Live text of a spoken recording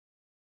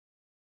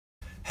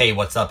Hey,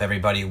 what's up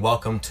everybody?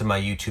 Welcome to my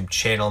YouTube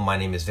channel. My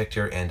name is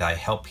Victor and I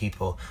help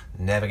people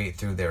navigate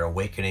through their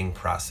awakening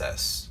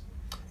process.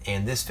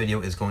 And this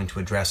video is going to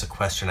address a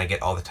question I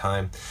get all the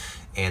time.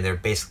 And they're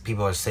basically,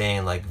 people are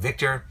saying like,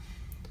 Victor,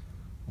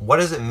 what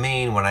does it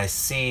mean when I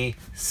see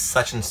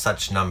such and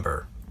such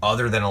number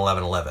other than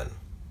 1111?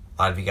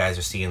 A lot of you guys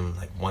are seeing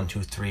like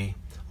 123,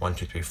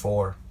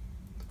 1234,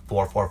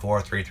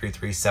 444,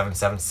 333,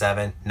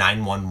 777,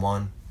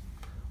 911.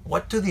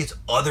 What do these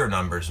other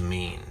numbers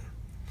mean?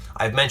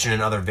 I've mentioned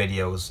in other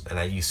videos,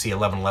 and you see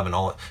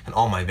 1111 in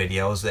all my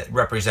videos, that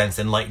represents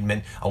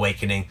enlightenment,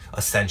 awakening,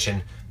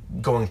 ascension,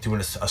 going through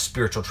a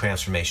spiritual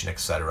transformation,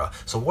 etc.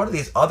 So what do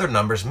these other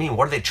numbers mean?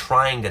 What are they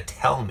trying to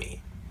tell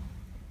me?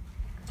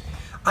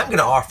 I'm going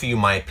to offer you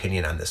my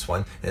opinion on this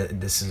one.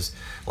 This is,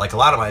 like a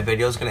lot of my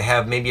videos, going to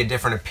have maybe a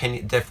different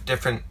opinion,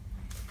 different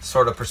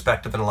sort of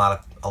perspective than a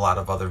lot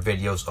of other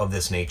videos of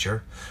this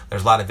nature.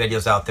 There's a lot of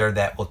videos out there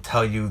that will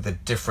tell you the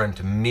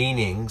different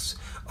meanings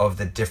of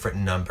the different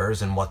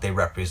numbers and what they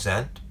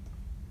represent.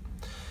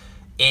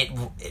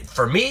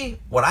 For me,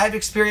 what I've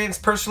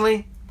experienced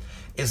personally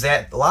is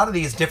that a lot of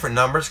these different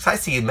numbers, because I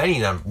see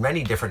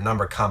many different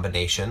number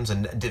combinations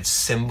and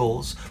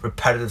symbols,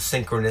 repetitive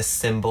synchronous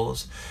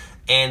symbols,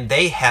 and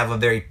they have a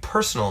very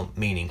personal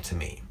meaning to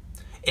me.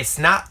 It's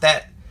not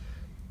that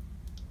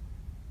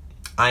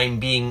I'm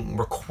being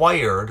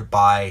required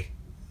by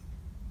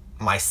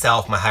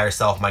myself, my higher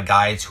self, my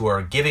guides who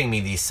are giving me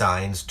these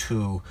signs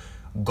to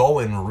go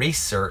and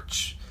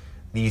research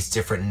these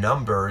different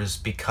numbers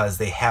because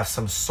they have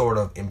some sort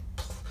of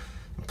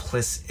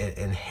implicit,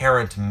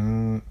 inherent,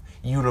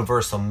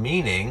 universal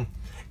meaning.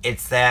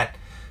 It's that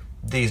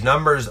these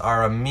numbers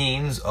are a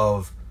means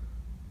of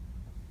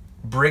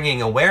bringing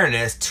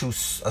awareness to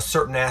a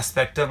certain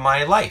aspect of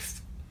my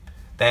life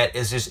that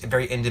is just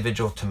very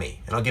individual to me.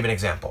 And I'll give an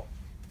example.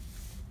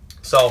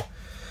 So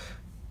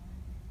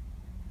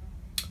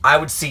I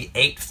would see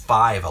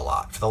 85 a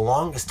lot. For the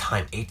longest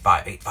time,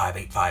 85, 85,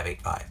 85,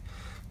 85.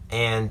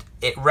 And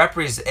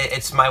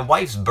it's my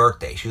wife's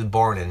birthday. She was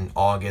born in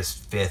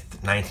August 5th,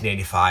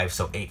 1985,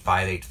 so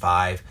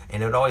 8585.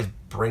 And it would always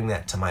bring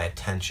that to my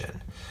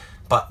attention.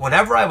 But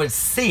whenever I would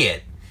see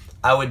it,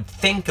 I would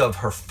think of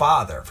her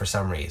father for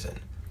some reason.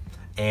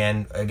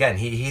 And again,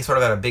 he sort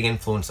of had a big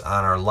influence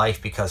on our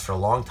life because for a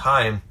long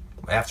time,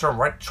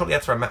 shortly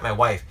after I met my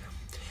wife,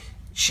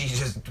 she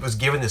just was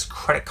given this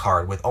credit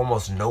card with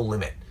almost no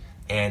limit.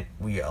 And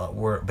we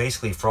were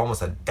basically for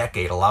almost a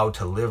decade allowed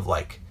to live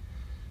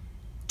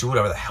do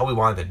whatever the hell we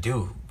wanted to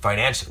do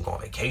financially. Go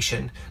on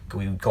vacation.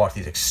 We would go out to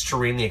these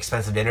extremely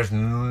expensive dinners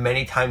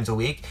many times a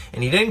week.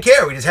 And he didn't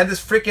care. We just had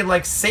this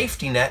freaking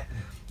safety net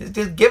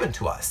just given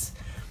to us.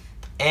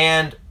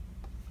 And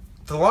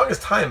for the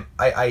longest time,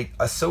 I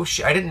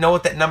didn't know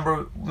what that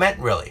number meant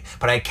really.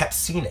 But I kept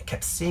seeing it,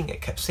 kept seeing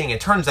it, kept seeing it.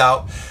 It turns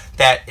out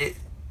that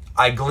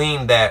I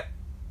gleaned that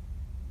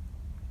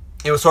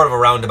it was sort of a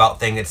roundabout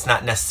thing. It's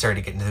not necessary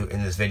to get into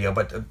in this video,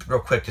 but real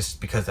quick,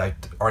 just because I've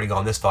already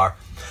gone this far.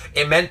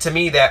 It meant to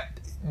me that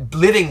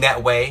living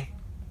that way,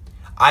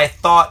 I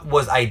thought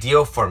was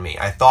ideal for me.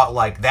 I thought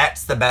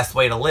that's the best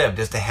way to live,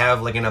 just to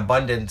have an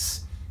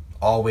abundance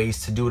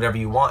always, to do whatever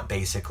you want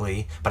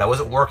basically. But I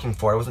wasn't working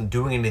for it. I wasn't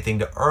doing anything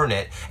to earn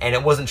it. And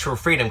it wasn't true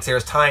freedom because there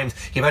was times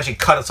he eventually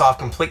cut us off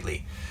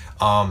completely.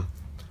 And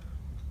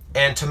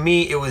to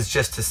me, it was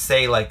just to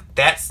say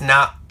that's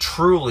not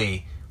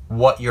truly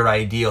what your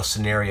ideal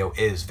scenario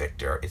is,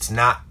 Victor. It's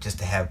not just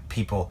to have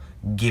people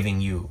giving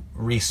you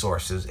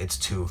resources. It's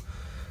to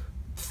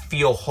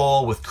feel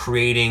whole with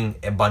creating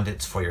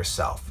abundance for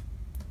yourself.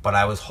 But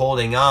I was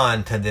holding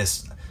on to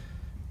this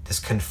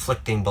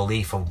conflicting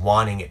belief of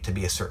wanting it to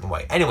be a certain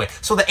way. Anyway,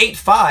 so the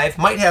 85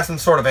 might have some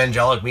sort of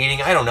angelic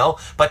meaning, I don't know,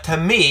 but to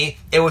me,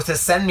 it was to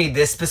send me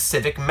this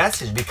specific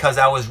message because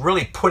I was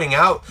really putting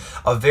out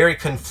a very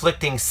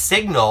conflicting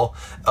signal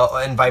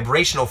and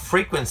vibrational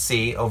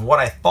frequency of what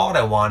I thought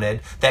I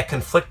wanted that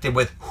conflicted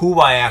with who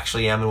I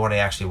actually am and what I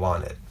actually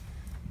wanted.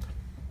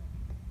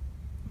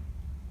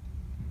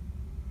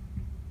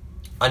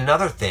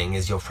 Another thing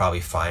is you'll probably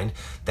find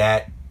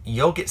that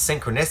you'll get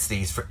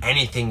synchronicities for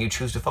anything you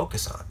choose to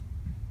focus on.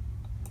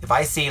 If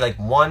I see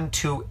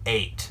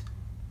 128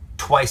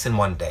 twice in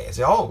one day, I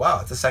say, oh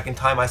wow, it's the second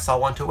time I saw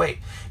 128.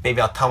 Maybe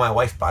I'll tell my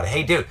wife about it.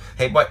 Hey dude,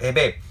 hey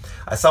babe,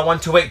 I saw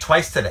 128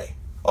 twice today.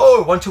 Oh,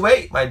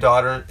 128. My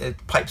daughter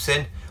pipes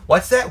in.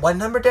 What's that? What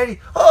number, Daddy?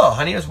 Oh,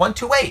 honey, it was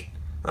 128.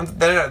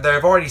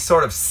 They've already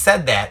sort of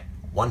said that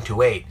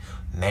 128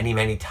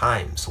 many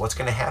times. So what's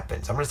going to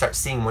happen? So I'm going to start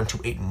seeing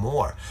 128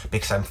 more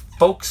because I'm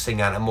focusing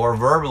on it more,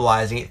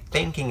 verbalizing it,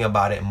 thinking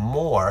about it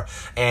more,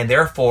 and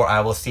therefore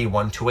I will see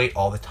 128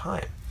 all the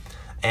time.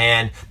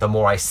 And the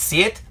more I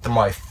see it, the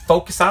more I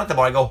focus on it, the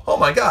more I go, oh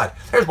my God,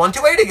 there's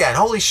 128 again.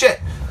 Holy shit.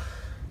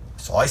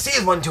 So all I see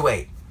is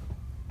 128.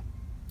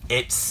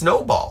 It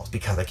snowballs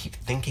because I keep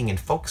thinking and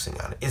focusing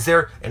on it. Is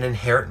there an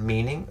inherent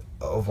meaning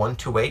of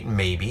 128?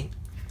 Maybe.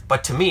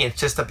 But to me, it's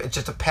just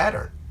a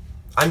pattern.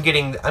 I'm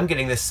getting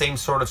the same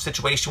sort of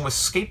situation with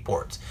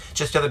skateboards.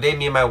 Just the other day,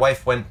 me and my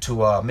wife went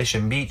to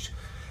Mission Beach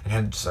and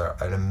had just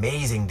an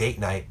amazing date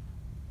night.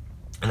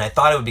 And I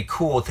thought it would be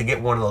cool to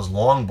get one of those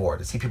longboards,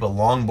 to see people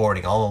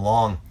longboarding all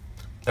along.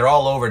 They're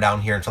all over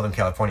down here in Southern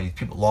California, these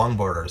people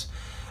longboarders.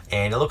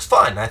 And it looks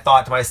fun. I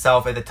thought to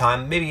myself at the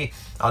time, maybe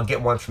I'll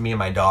get one for me and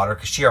my daughter,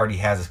 because she already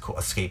has a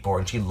skateboard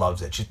and she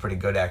loves it. She's pretty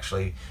good,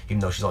 actually, even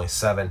though she's only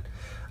 7.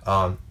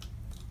 And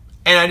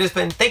I just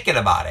been thinking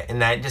about it.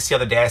 And just the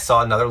other day I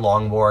saw another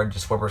longboard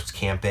just where we're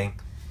camping.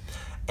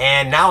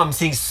 And now I'm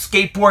seeing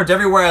skateboards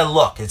everywhere I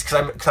look. It's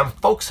because I'm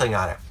focusing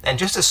on it. And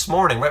just this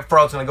morning, right before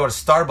I was going to go to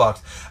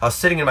Starbucks, I was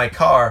sitting in my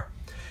car,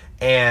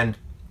 and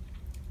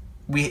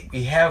we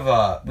have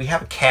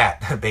a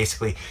cat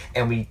basically,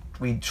 and we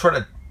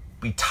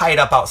tie it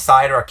up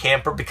outside our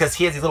camper because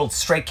he has these little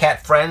stray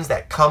cat friends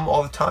that come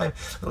all the time.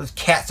 There's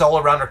cats all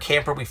around our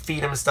camper. We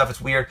feed them and stuff.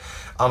 It's weird.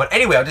 But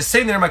anyway, I was just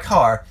sitting there in my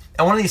car,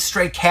 and one of these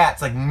stray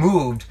cats like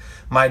moved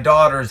my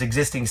daughter's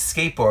existing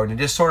skateboard, and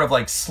it just sort of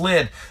like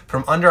slid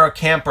from under our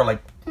camper,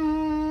 like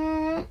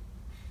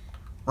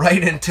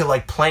right into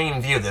like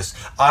plain view. This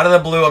out of the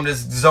blue, I'm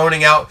just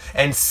zoning out,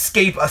 and a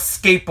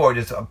skateboard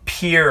just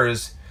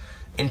appears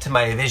into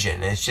my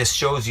vision. And it just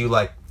shows you,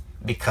 like,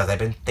 because I've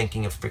been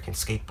thinking of freaking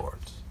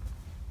skateboards.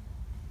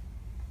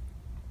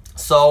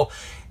 So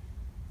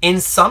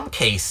in some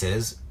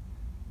cases,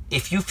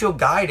 if you feel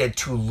guided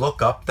to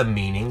look up the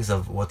meanings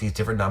of what these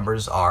different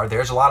numbers are,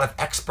 there's a lot of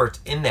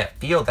experts in that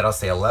field that'll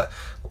say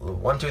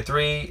 1, 2,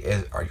 3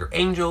 are your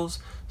angels,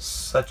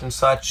 such and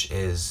such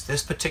is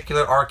this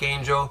particular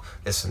archangel,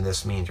 this and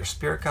this means your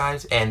spirit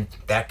guides, and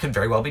that could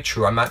very well be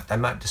true. I'm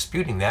not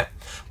disputing that,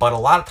 but a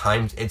lot of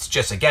times it's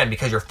just, again,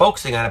 because you're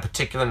focusing on a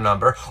particular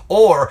number,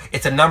 or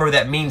it's a number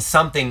that means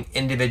something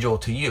individual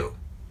to you.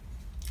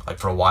 Like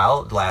for a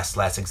while,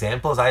 last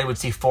example is I would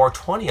see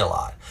 420 a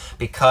lot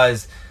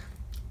because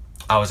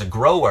I was a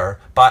grower,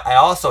 but I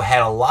also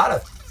had a lot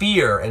of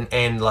fear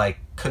and like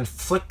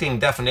conflicting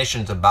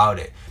definitions about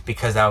it,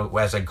 because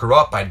as I grew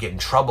up, I'd get in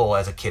trouble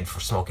as a kid for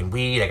smoking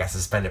weed. I got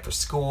suspended for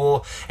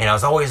school, and I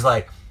was always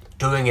like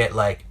doing it,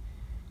 like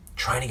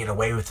trying to get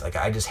away with, like,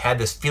 I just had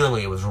this feeling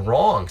like it was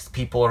wrong.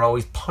 People are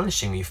always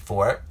punishing me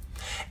for it,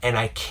 and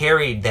I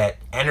carried that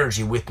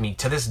energy with me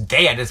to this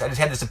day. I just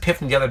had this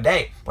epiphany the other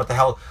day, what the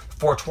hell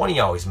 420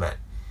 always meant.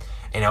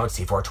 And I would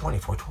see 420,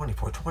 420,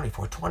 420,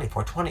 420,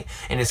 420.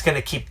 And it's going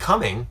to keep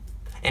coming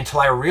until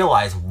I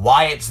realize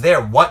why it's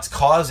there. What's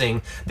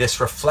causing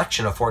this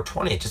reflection of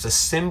 420? It's just a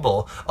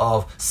symbol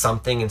of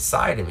something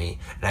inside of me.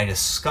 And I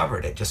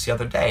discovered it just the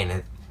other day.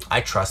 And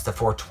I trust that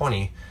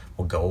 420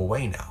 will go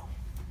away now.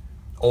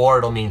 Or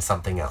it'll mean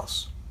something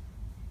else.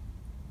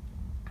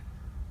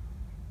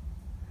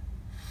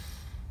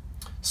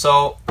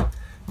 So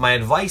my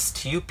advice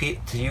to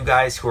you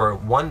guys who are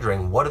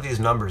wondering, what do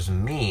these numbers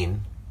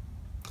mean?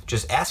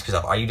 Just ask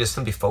yourself, are you just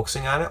simply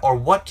focusing on it? Or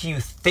what do you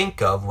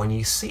think of when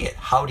you see it?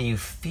 How do you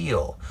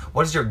feel?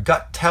 What does your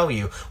gut tell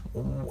you?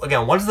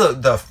 Again, what is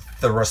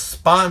the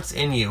response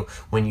in you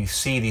when you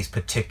see these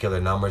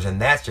particular numbers? And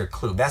that's your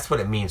clue. That's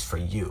what it means for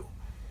you.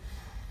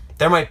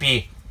 There might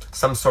be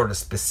some sort of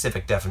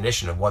specific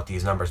definition of what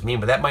these numbers mean,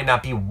 but that might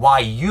not be why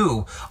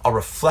you are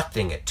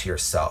reflecting it to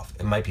yourself.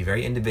 It might be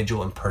very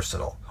individual and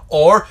personal.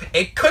 Or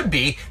it could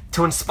be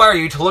to inspire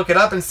you to look it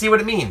up and see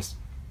what it means.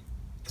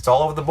 It's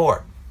all over the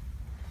board.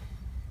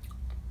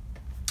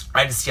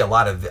 I just see a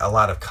lot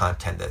of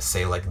content that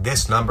say, like,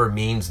 this number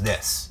means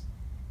this.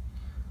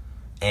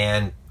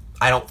 And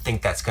I don't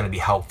think that's going to be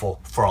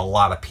helpful for a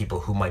lot of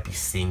people who might be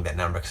seeing that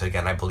number, because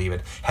again, I believe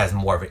it has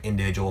more of an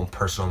individual and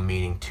personal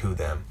meaning to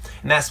them.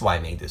 And that's why I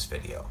made this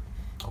video.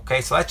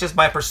 Okay, so that's just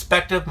my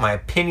perspective, my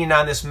opinion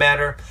on this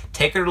matter.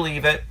 Take it or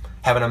leave it.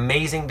 Have an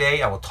amazing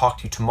day. I will talk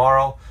to you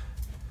tomorrow.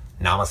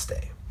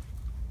 Namaste.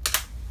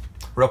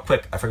 Real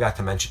quick, I forgot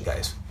to mention,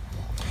 guys.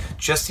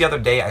 Just the other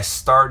day, I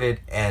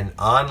started an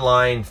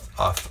online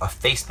a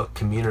Facebook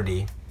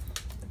community.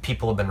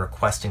 People have been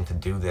requesting to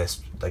do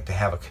this, like to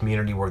have a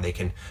community where they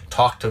can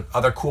talk to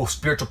other cool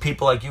spiritual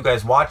people like you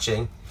guys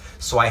watching.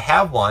 So I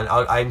have one.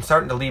 I'm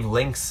starting to leave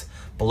links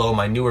below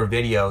my newer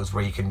videos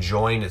where you can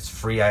join. It's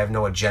free. I have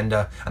no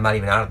agenda. I'm not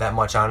even on it that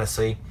much,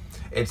 honestly.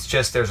 It's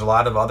just there's a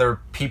lot of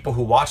other people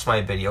who watch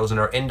my videos and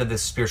are into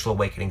this spiritual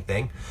awakening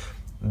thing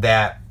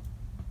that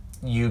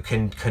you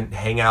can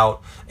hang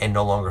out and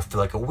no longer feel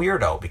like a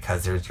weirdo,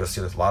 because you'll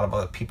see there's a lot of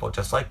other people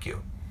just like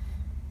you.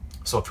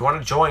 So if you want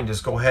to join,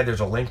 just go ahead. There's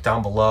a link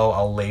down below.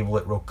 I'll label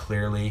it real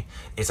clearly.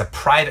 It's a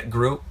private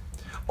group,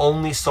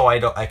 only so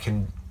I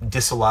can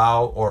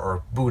disallow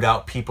or boot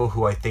out people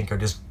who I think are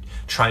just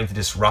trying to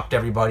disrupt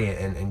everybody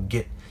and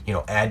get, you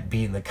know,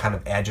 being the kind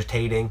of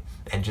agitating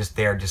and just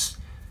there, just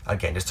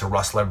again, just to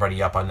rustle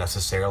everybody up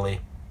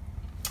unnecessarily.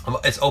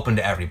 It's open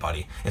to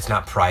everybody. It's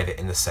not private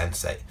in the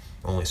sense that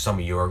only some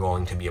of you are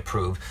going to be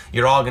approved.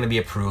 You're all going to be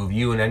approved,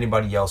 you and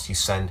anybody else you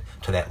send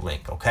to that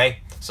link, okay?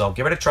 So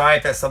give it a try.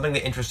 If that's something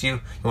that interests you,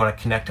 you want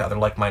to connect to other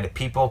like-minded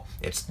people,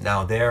 it's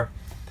now there.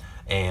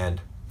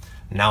 And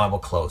now I will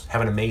close.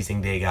 Have an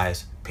amazing day,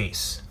 guys.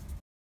 Peace.